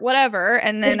or whatever.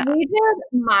 And then if we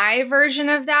did my version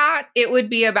of that, it would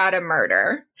be about a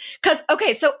murder. Because,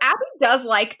 okay, so Abby does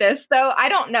like this, though. I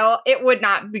don't know. It would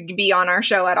not be on our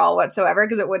show at all whatsoever,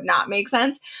 because it would not make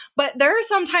sense. But there are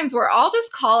some times where I'll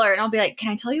just call her and I'll be like, can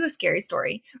I tell you a scary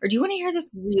story? Or do you want to hear this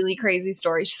really crazy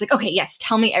story? She's like, okay, yes,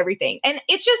 tell me everything. And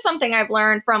it's just something I've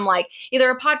learned from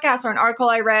either a podcast or an article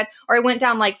I read, or I went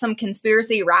down some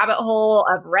conspiracy rabbit hole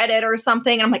of Reddit or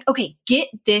something. And I'm like, okay, get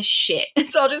this shit. And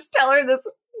so I'll just tell her this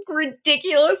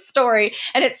ridiculous story.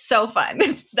 And it's so fun.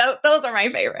 Those are my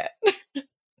favorite.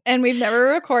 And we've never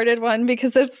recorded one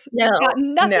because it's got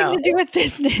nothing to do with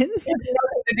business. It's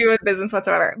nothing to do with business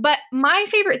whatsoever. But my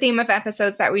favorite theme of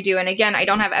episodes that we do, and again, I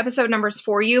don't have episode numbers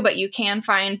for you, but you can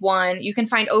find one. You can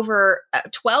find over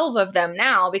 12 of them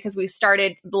now, because we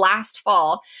started last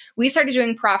fall. We started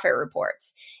doing profit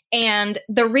reports. And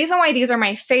the reason why these are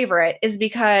my favorite is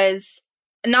because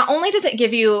not only does it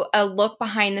give you a look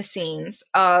behind the scenes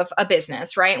of a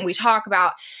business, right? And we talk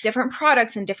about different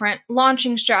products and different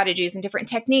launching strategies and different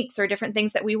techniques or different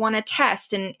things that we want to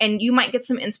test. And you might get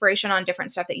some inspiration on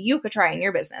different stuff that you could try in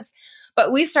your business.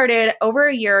 But we started over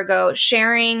a year ago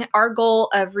sharing our goal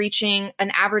of reaching an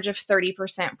average of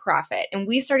 30% profit. And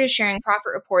we started sharing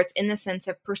profit reports in the sense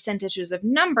of percentages of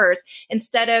numbers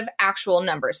instead of actual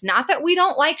numbers. Not that we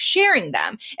don't like sharing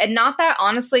them. And not that,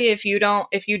 honestly, if you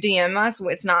DM us,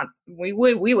 it's not, we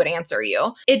would answer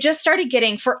you. It just started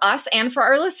getting, for us and for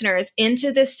our listeners,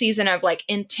 into this season of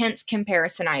intense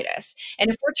comparisonitis. And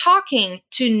if we're talking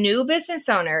to new business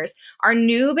owners, our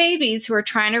new babies who are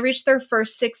trying to reach their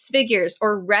first 6 figures,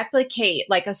 or replicate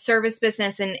a service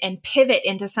business and pivot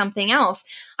into something else,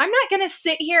 I'm not going to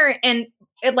sit here and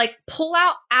pull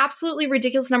out absolutely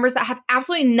ridiculous numbers that have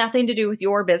absolutely nothing to do with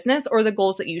your business or the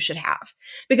goals that you should have,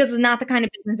 because it's not the kind of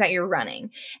business that you're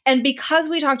running. And because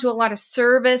we talk to a lot of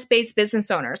service-based business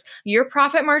owners, your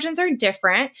profit margins are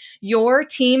different. Your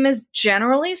team is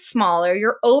generally smaller.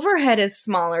 Your overhead is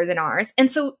smaller than ours.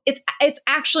 And so it's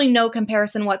actually no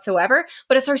comparison whatsoever,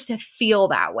 but it starts to feel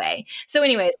that way. So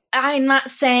anyways, I'm not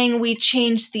saying we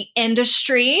changed the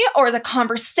industry or the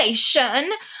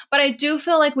conversation, but I do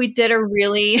feel like we did a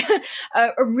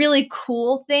really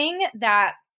cool thing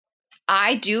that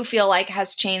I do feel like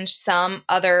has changed some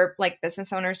other like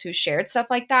business owners who shared stuff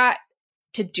like that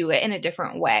to do it in a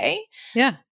different way.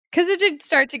 Yeah. Because it did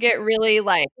start to get really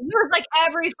like, There was like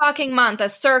every fucking month a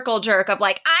circle jerk of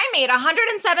like, I made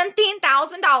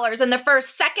 $117,000 in the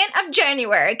first second of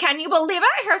January. Can you believe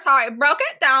it? Here's how I broke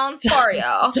it down for you.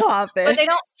 stop it. But they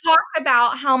don't talk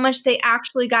about how much they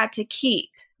actually got to keep.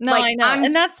 No, like, I know. I'm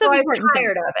And that's the so important thing.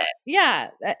 tired of it.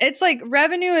 Yeah. It's like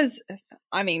revenue is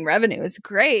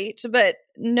great, but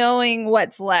knowing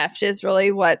what's left is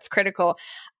really what's critical.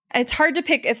 It's hard to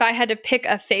pick if I had to pick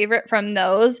a favorite from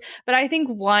those, but I think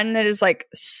one that is like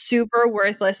super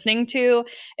worth listening to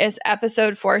is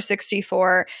episode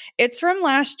 464. It's from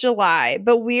last July,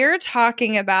 but we're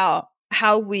talking about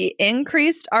how we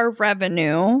increased our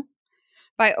revenue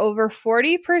by over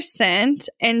 40%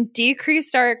 and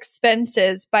decreased our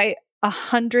expenses by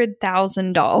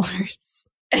 $100,000.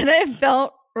 And it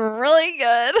felt really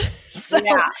good. So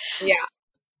Yeah.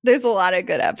 there's a lot of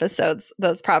good episodes.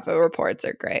 Those profit reports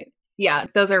are great. Yeah,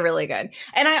 those are really good.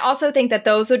 And I also think that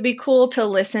those would be cool to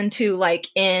listen to like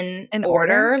in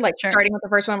order, like Sure. starting with the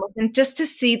first one, listen, just to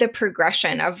see the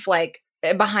progression of like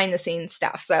behind the scenes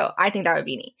stuff. So I think that would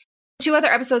be neat. 2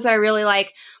 other episodes that I really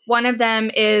like. One of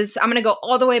them is, I'm going to go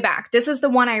all the way back. This is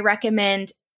the one I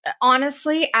recommend,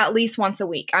 honestly, at least once a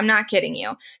week. I'm not kidding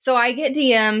you. So I get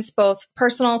DMs, both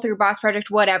personal through Boss Project,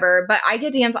 whatever, but I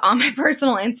get DMs on my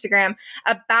personal Instagram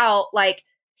about like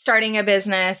starting a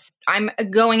business. I'm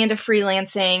going into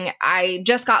freelancing. I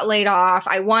just got laid off.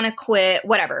 I want to quit,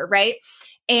 whatever, right?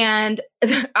 And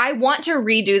I want to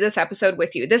redo this episode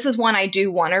with you. This is one I do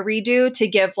want to redo to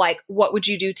give like, what would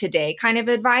you do today kind of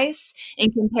advice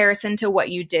in comparison to what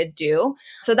you did do.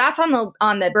 So that's on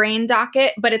the brain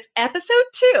docket, but it's episode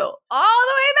 2, all the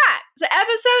way back to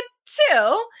episode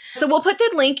 2. So we'll put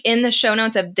the link in the show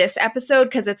notes of this episode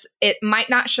because it might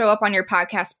not show up on your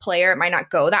podcast player. It might not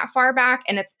go that far back,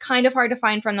 and it's kind of hard to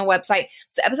find from the website.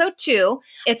 It's episode 2.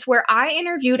 It's where I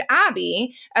interviewed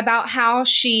Abby about how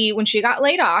when she got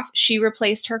laid off, she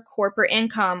replaced her corporate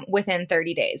income within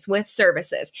 30 days with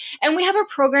services. And we have a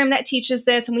program that teaches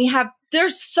this, and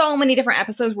there's so many different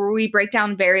episodes where we break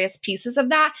down various pieces of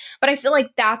that. But I feel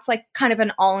like that's like kind of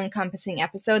an all-encompassing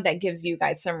episode that gives you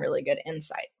guys some really good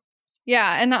insight.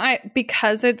 Yeah. And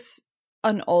because it's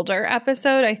an older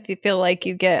episode, I feel like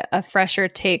you get a fresher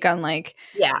take on like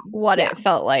what it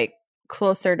felt like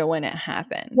closer to when it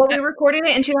happened. Well, we recorded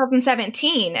it in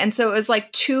 2017. And so it was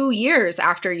like 2 years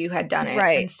after you had done it.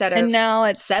 Right. Instead of and now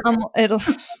it's 7.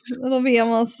 It'll be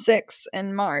almost 6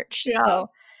 in March. Yeah. So,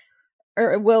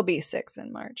 or it will be 6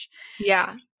 in March.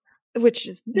 Yeah. Which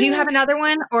is Do you have another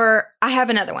one? Or I have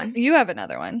another one. You have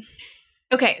another one.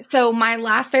 Okay, so my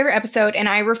last favorite episode, and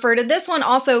I refer to this one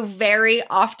also very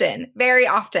often, very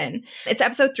often. It's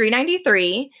episode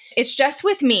 393. It's just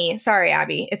with me. Sorry,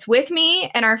 Abby. It's with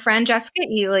me and our friend Jessica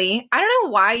Ely. I don't know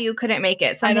why you couldn't make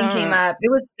it. Something came up.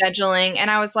 It was scheduling, and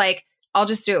I was like, I'll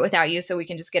just do it without you so we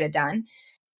can just get it done.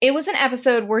 It was an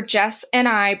episode where Jess and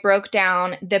I broke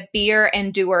down the beer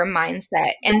and doer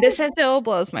mindset. And this still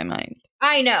blows my mind.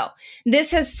 I know.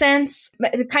 This has since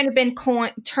kind of been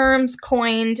terms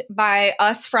coined by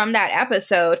us from that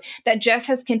episode that Jess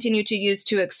has continued to use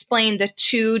to explain the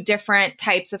 2 different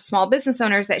types of small business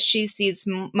owners that she sees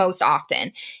most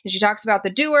often. And she talks about the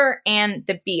doer and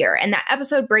the beer. And that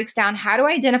episode breaks down how to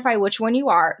identify which one you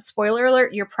are. Spoiler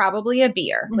alert, you're probably a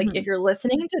beer. Mm-hmm. Like if you're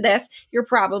listening to this, you're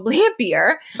probably a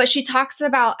beer. But she talks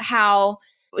about how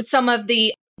some of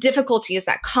the difficulties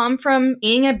that come from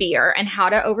being a beer and how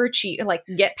to overachieve, like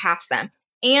get past them,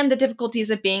 and the difficulties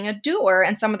of being a doer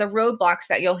and some of the roadblocks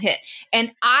that you'll hit.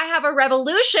 And I have a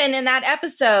revolution in that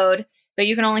episode, but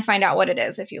you can only find out what it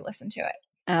is if you listen to it.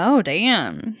 Oh,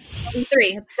 damn.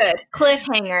 3, it's good.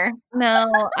 Cliffhanger.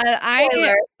 No,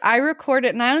 I record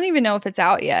it and I don't even know if it's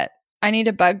out yet. I need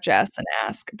to bug Jess and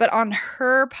ask. But on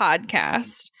her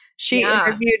podcast, she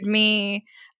interviewed me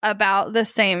about the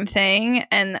same thing,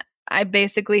 and I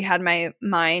basically had my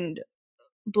mind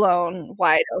blown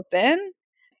wide open.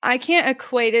 I can't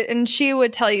equate it, and she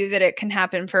would tell you that it can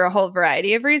happen for a whole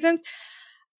variety of reasons.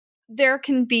 There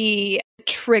can be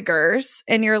triggers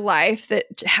in your life that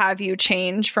have you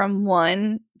change from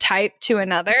one type to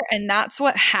another, and that's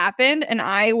what happened. And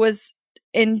I was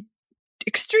in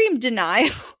extreme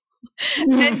denial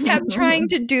and kept trying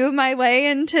to do my way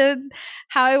into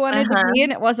how I wanted to be,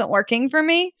 and it wasn't working for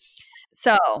me.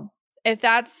 So if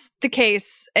that's the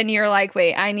case and you're like,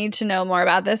 wait, I need to know more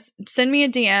about this, send me a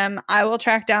DM. I will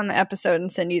track down the episode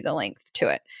and send you the link to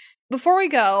it. Before we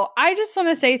go, I just want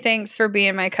to say thanks for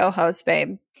being my co-host,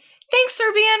 babe. Thanks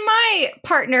for being my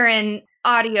partner in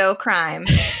audio crime.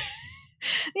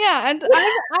 Yeah, and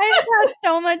I've had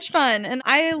so much fun, and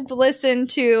I've listened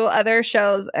to other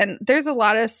shows, and there's a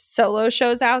lot of solo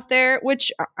shows out there,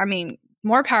 which, I mean,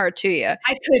 more power to you.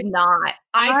 I could not.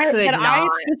 I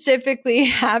specifically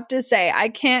have to say, I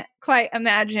can't quite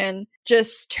imagine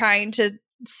just trying to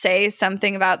say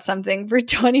something about something for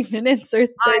 20 minutes or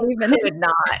 30 minutes. I could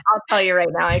not. I'll tell you right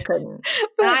now, I couldn't.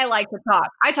 And I like to talk.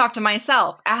 I talk to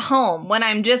myself at home when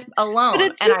I'm just alone. But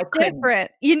it's and I different.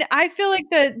 You know, I feel like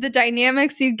the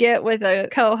dynamics you get with a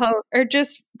co-host are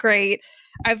just great.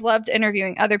 I've loved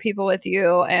interviewing other people with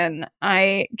you, and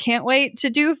I can't wait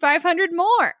to do 500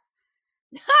 more.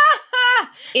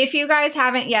 If you guys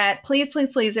haven't yet, please,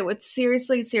 please, please, it would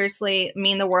seriously, seriously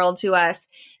mean the world to us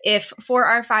if for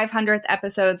our 500th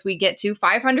episodes, we get to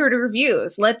 500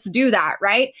 reviews. Let's do that,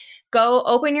 right? Go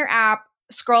open your app,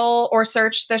 scroll or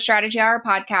search the Strategy Hour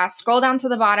podcast, scroll down to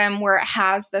the bottom where it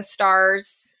has the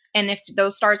stars. And if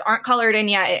those stars aren't colored in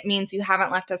yet, it means you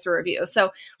haven't left us a review.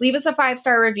 So leave us a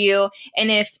 5-star review.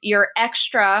 And if you're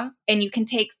extra and you can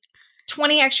take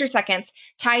 20 extra seconds,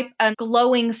 type a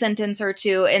glowing sentence or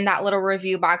two in that little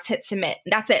review box, hit submit.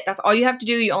 That's it. That's all you have to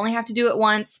do. You only have to do it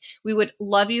once. We would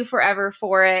love you forever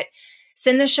for it.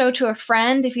 Send the show to a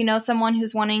friend if you know someone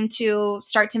who's wanting to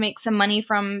start to make some money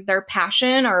from their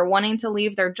passion or wanting to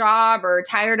leave their job or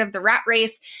tired of the rat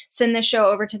race. Send the show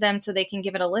over to them so they can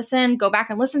give it a listen. Go back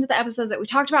and listen to the episodes that we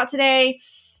talked about today.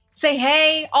 Say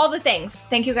hey, all the things.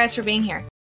 Thank you guys for being here.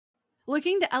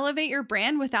 Looking to elevate your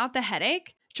brand without the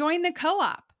headache? Join the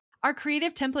Co-op, our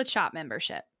creative template shop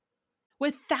membership.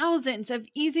 With thousands of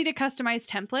easy to customize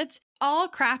templates, all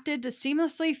crafted to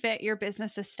seamlessly fit your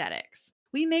business aesthetics,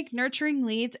 we make nurturing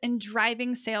leads and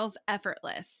driving sales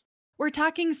effortless. We're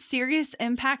talking serious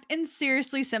impact and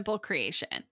seriously simple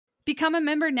creation. Become a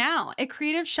member now at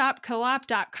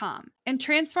creativeshopcoop.com and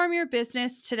transform your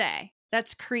business today.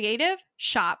 That's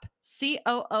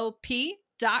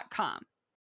creativeshopcoop.com.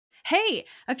 Hey,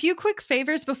 a few quick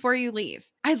favors before you leave.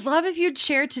 I'd love if you'd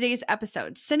share today's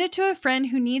episode, send it to a friend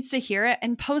who needs to hear it,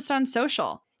 and post on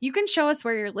social. You can show us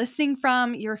where you're listening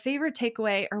from, your favorite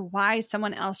takeaway, or why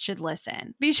someone else should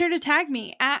listen. Be sure to tag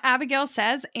me at Abigail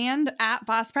Says and at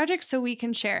Boss Project so we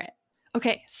can share it.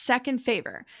 Okay, second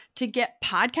favor. To get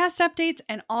podcast updates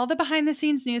and all the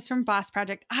behind-the-scenes news from Boss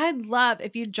Project, I'd love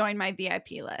if you'd join my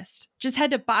VIP list. Just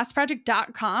head to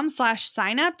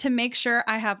bossproject.com/sign up to make sure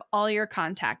I have all your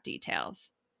contact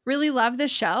details. Really love the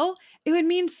show? It would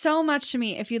mean so much to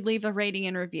me if you'd leave a rating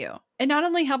and review. It not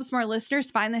only helps more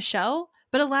listeners find the show,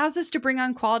 but allows us to bring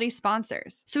on quality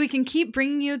sponsors so we can keep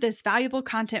bringing you this valuable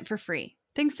content for free.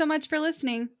 Thanks so much for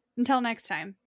listening. Until next time.